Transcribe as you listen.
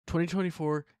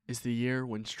2024 is the year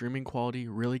when streaming quality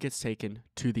really gets taken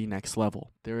to the next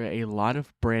level. There are a lot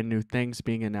of brand new things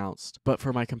being announced, but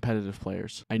for my competitive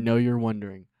players, I know you're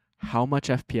wondering, how much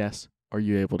FPS are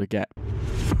you able to get?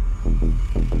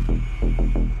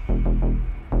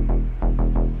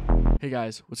 Hey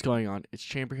guys, what's going on? It's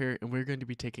Chamber here, and we're going to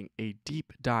be taking a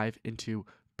deep dive into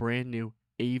brand new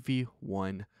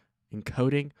AV1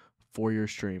 encoding for your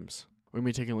streams. We're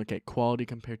going to be taking a look at quality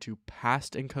compared to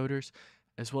past encoders,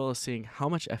 as well as seeing how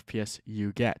much FPS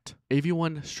you get.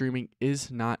 AV1 streaming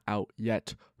is not out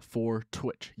yet for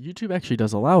Twitch. YouTube actually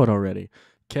does allow it already.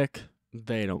 Kick,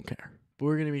 they don't care. But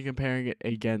we're going to be comparing it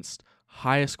against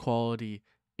highest quality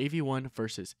AV1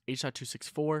 versus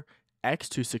H.264,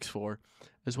 X264,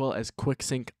 as well as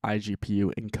QuickSync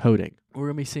iGPU encoding. We're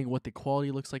going to be seeing what the quality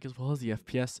looks like as well as the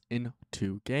FPS in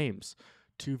two games.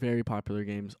 Two very popular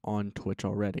games on Twitch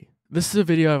already. This is a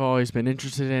video I've always been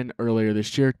interested in. Earlier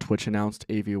this year, Twitch announced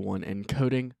AV1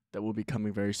 encoding that will be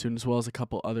coming very soon, as well as a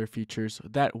couple other features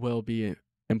that will be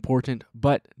important,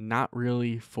 but not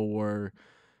really for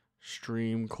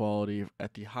stream quality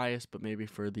at the highest, but maybe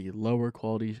for the lower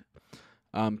quality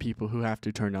people who have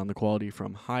to turn down the quality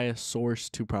from highest source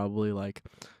to probably like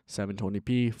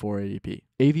 720p, 480p.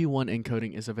 AV1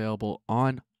 encoding is available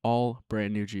on all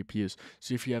brand new GPUs.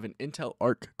 So if you have an Intel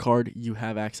Arc card, you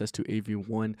have access to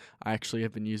AV1. I actually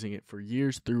have been using it for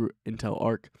years through Intel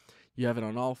Arc. You have it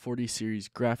on all 40 series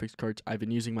graphics cards. I've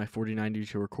been using my 4090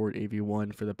 to record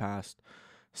AV1 for the past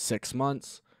 6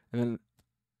 months. And then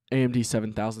AMD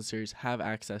 7000 series have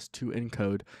access to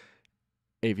encode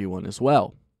AV1 as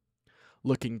well.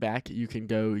 Looking back, you can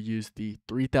go use the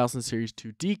 3000 series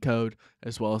to decode,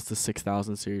 as well as the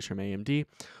 6000 series from AMD.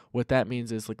 What that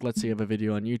means is, like, let's say you have a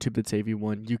video on YouTube that's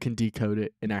AV1, you can decode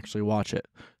it and actually watch it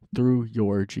through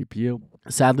your GPU.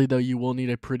 Sadly, though, you will need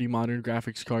a pretty modern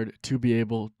graphics card to be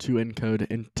able to encode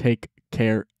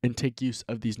and take use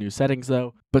of these new settings,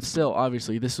 though. But still,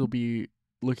 obviously, this will be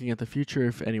looking at the future.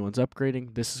 If anyone's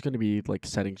upgrading, this is going to be like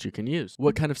settings you can use.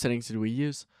 What kind of settings did we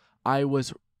use? I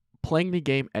was playing the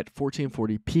game at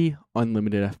 1440p,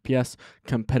 unlimited FPS,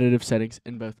 competitive settings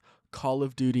in both Call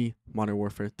of Duty Modern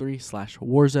Warfare 3 /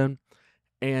 Warzone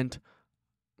and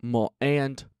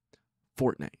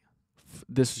Fortnite.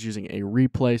 This was using a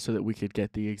replay so that we could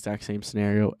get the exact same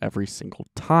scenario every single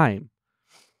time.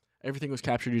 Everything was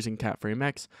captured using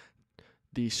CapFrameX.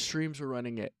 The streams were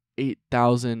running at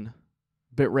 8000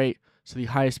 bitrate, so the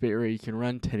highest bitrate you can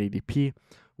run, 1080p.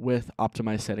 With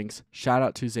optimized settings. Shout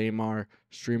out to Zaymar,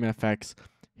 StreamFX.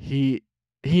 He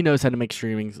knows how to make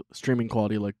streaming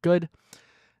quality look good,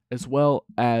 as well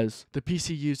as the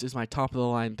PC used is my top of the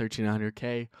line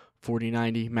 13900K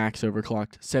 4090 max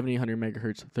overclocked 7800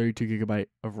 megahertz 32GB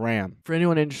of RAM. For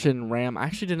anyone interested in RAM, I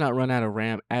actually did not run out of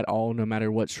RAM at all, no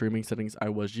matter what streaming settings I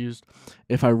was used.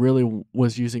 If I really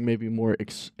was using maybe more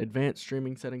advanced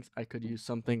streaming settings, I could use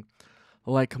something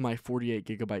like my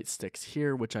 48GB sticks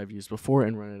here, which I've used before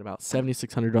and run at about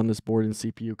 7600 on this board and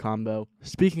CPU combo.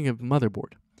 Speaking of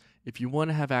motherboard, if you want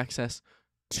to have access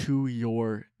to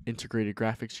your integrated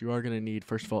graphics, you are going to need,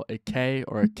 first of all, a K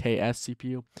or a KS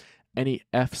CPU. Any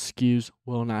F SKUs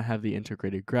will not have the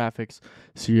integrated graphics,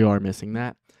 so you are missing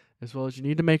that. As well as you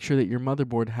need to make sure that your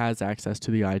motherboard has access to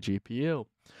the iGPU.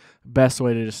 Best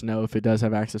way to just know if it does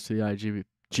have access to the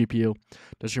iGPU,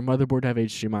 does your motherboard have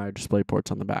HDMI or display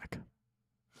ports on the back?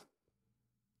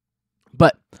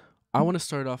 But I want to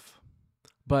start off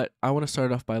by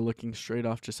looking straight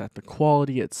off just at the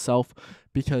quality itself,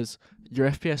 because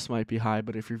your FPS might be high,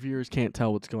 but if your viewers can't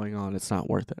tell what's going on, it's not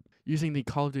worth it. Using the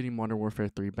Call of Duty Modern Warfare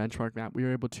 3 benchmark map, we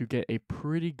were able to get a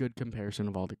pretty good comparison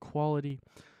of all the quality.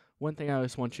 One thing I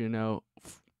just want you to know,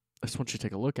 I just want you to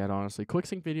take a look at, honestly,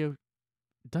 QuickSync video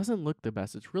doesn't look the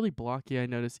best. It's really blocky, I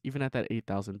noticed, even at that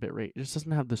 8000 bitrate. It just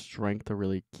doesn't have the strength to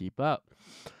really keep up.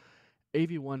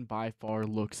 AV1 by far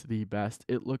looks the best.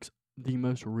 It looks the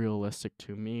most realistic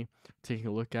to me, taking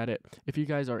a look at it. If you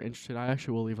guys are interested, I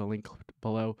actually will leave a link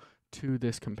below to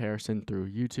this comparison through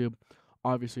YouTube.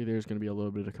 Obviously, there's going to be a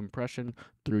little bit of compression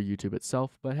through YouTube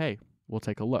itself, but hey, we'll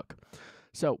take a look.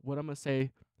 So what I'm going to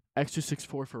say,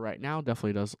 X264 for right now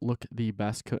definitely does look the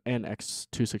best, and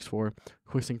X264,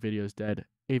 QuickSync video is dead.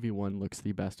 AV1 looks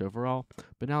the best overall,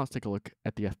 but now let's take a look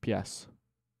at the FPS.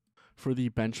 For the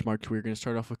benchmark, we're going to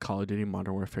start off with Call of Duty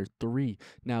Modern Warfare 3.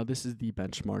 Now, this is the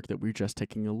benchmark that we're just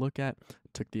taking a look at.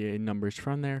 Took the numbers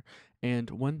from there.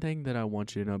 And one thing that I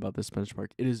want you to know about this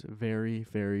benchmark, it is very,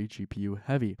 very GPU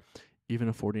heavy. Even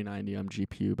a 4090, I'm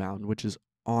GPU bound, which is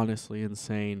honestly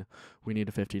insane. We need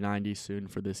a 5090 soon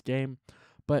for this game.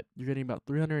 But you're getting about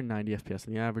 390 FPS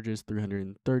in the averages,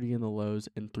 330 in the lows,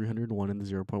 and 301 in the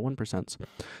 0.1%. So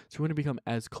you want to become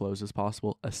as close as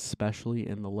possible, especially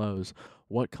in the lows.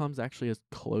 What comes actually as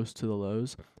close to the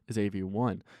lows is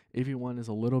AV1. AV1 is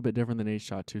a little bit different than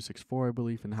H.264, I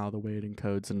believe, in how the way it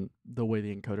encodes and the way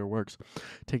the encoder works,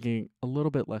 taking a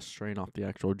little bit less strain off the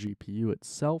actual GPU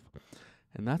itself.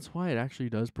 And that's why it actually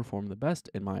does perform the best,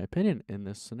 in my opinion, in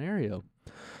this scenario.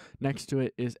 Next to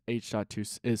it is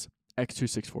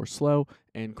X264 slow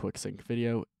and quick sync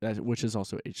video, which is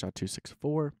also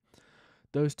H.264.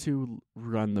 Those two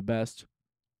run the best.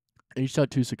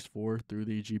 H.264 through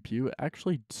the GPU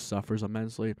actually suffers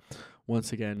immensely.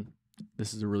 Once again,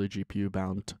 this is a really GPU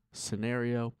bound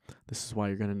scenario. This is why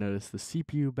you're going to notice the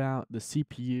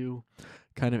CPU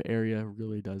kind of area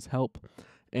really does help.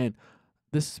 And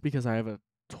this is because I have a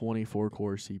 24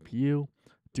 core CPU,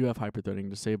 do have hyperthreading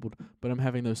disabled, but I'm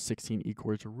having those 16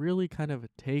 E-cores really kind of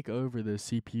take over the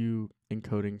CPU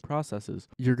encoding processes.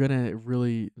 You're going to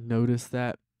really notice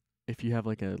that if you have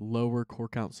like a lower core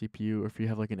count CPU, or if you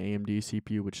have like an AMD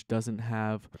CPU which doesn't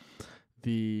have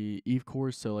the Eve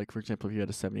cores, so like for example if you had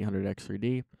a 7800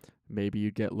 X3D, maybe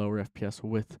you'd get lower FPS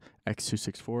with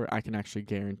X264. I can actually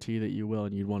guarantee that you will,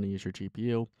 and you'd want to use your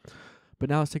GPU. But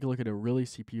now let's take a look at a really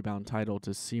CPU bound title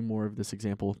to see more of this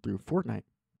example through Fortnite.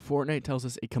 Fortnite tells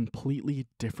us a completely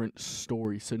different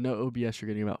story. So no OBS, you're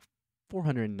getting about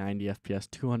 490 FPS,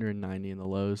 290 in the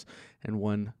lows, and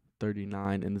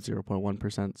 139 in the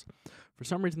 0.1%. For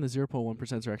some reason, the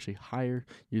 0.1% are actually higher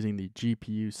using the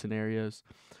GPU scenarios,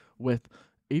 with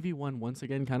AV1 once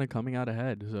again kind of coming out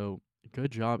ahead. So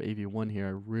good job, AV1 here.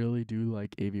 I really do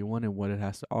like AV1 and what it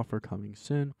has to offer coming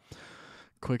soon.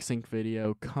 Quick sync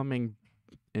video coming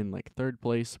in like third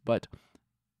place, but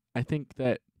I think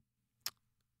that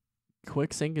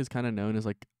quick sync is kind of known as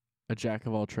like a jack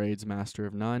of all trades, master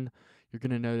of none. You're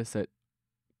going to notice that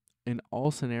in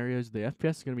all scenarios, the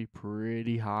FPS is going to be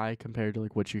pretty high compared to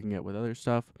like what you can get with other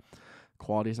stuff.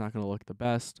 Quality is not going to look the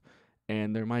best,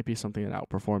 and there might be something that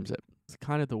outperforms it. It's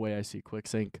kind of the way I see quick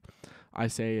sync. I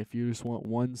say if you just want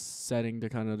one setting to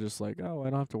kind of just like, oh, I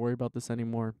don't have to worry about this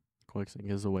anymore, quick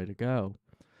sync is the way to go.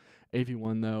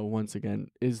 AV1, though, once again,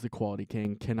 is the quality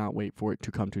king. Cannot wait for it to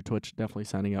come to Twitch. Definitely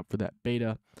signing up for that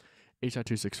beta.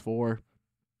 H.264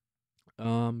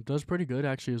 does pretty good,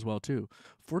 actually, as well, too.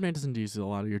 Fortnite doesn't use a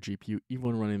lot of your GPU, even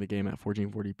when running the game at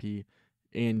 1440p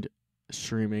and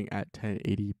streaming at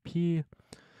 1080p.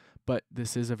 But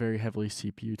this is a very heavily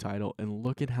CPU title, and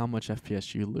look at how much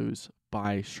FPS you lose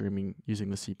by streaming using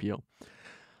the CPU.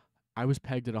 I was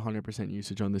pegged at 100%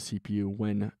 usage on the CPU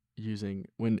when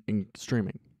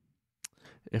streaming.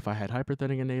 If I had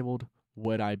hyperthreading enabled,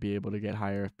 would I be able to get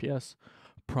higher FPS?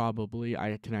 Probably.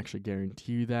 I can actually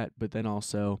guarantee you that. But then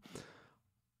also,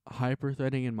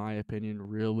 hyperthreading, in my opinion,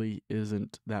 really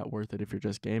isn't that worth it if you're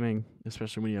just gaming,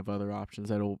 especially when you have other options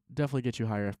that'll definitely get you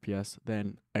higher FPS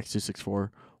than X264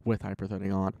 with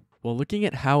hyperthreading on. Well, looking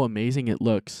at how amazing it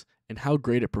looks and how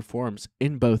great it performs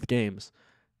in both games,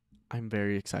 I'm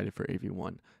very excited for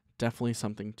AV1. Definitely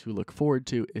something to look forward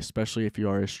to, especially if you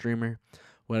are a streamer.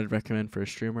 What I'd recommend for a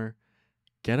streamer,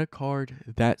 get a card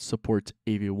that supports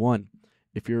AV1.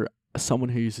 If you're someone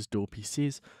who uses dual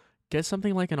PCs, get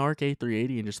something like an ARC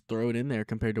A380 and just throw it in there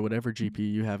compared to whatever GPU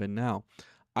you have in now.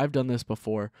 I've done this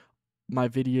before. My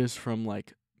videos from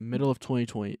like middle of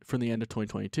 2020, from the end of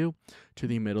 2022 to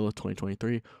the middle of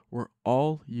 2023, were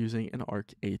all using an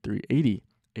ARC A380,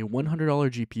 a $100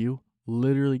 GPU,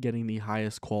 literally getting the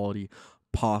highest quality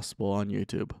possible on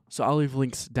YouTube. So I'll leave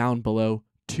links down below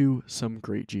to some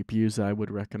great GPUs that I would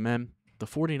recommend. The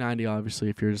 4090, obviously,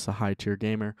 if you're just a high-tier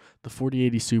gamer. The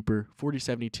 4080 Super,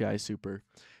 4070 Ti Super.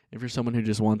 If you're someone who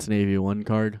just wants an AV1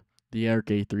 card, the ARC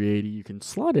A380, you can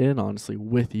slot in, honestly,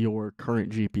 with your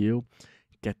current GPU.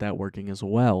 Get that working as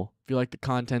well. If you like the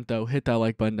content, though, hit that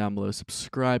like button down below.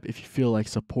 Subscribe if you feel like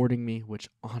supporting me, which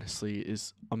honestly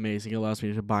is amazing. It allows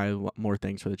me to buy a lot more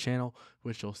things for the channel,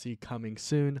 which you'll see coming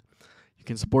soon. You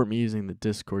can support me using the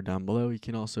Discord down below. You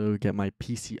can also get my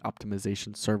PC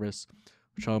optimization service,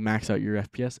 which will max out your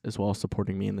FPS as well as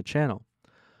supporting me in the channel.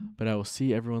 But I will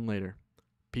see everyone later.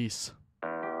 Peace.